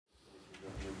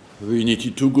We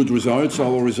needed two good results,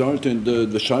 our result and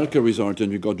the Schalke result,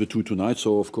 and we got the two tonight,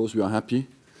 so of course we are happy.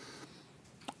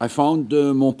 I found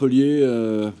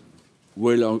Montpellier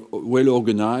well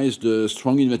organized,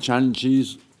 strong in the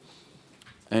challenges,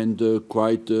 and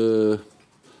quite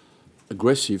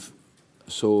aggressive.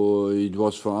 So it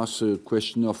was for us a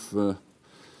question of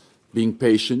being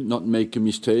patient, not make a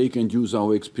mistake, and use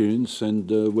our experience and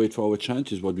wait for our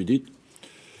chances, what we did.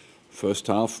 First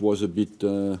half was a bit...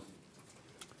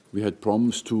 we had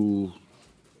problems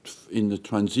in the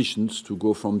transitions to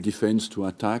go from defense to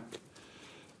attack.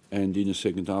 And in the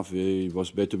second half, it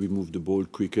was better we moved the ball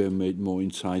quicker, made more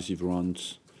incisive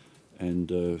runs,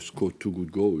 and scored two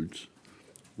good goals.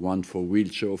 One for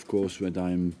Wilshere, of course, when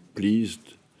I'm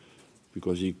pleased,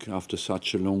 because after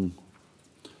such a long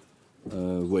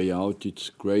way out, it's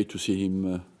great to see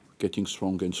him getting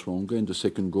stronger and stronger. And the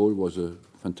second goal was a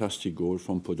fantastic goal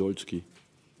from Podolski.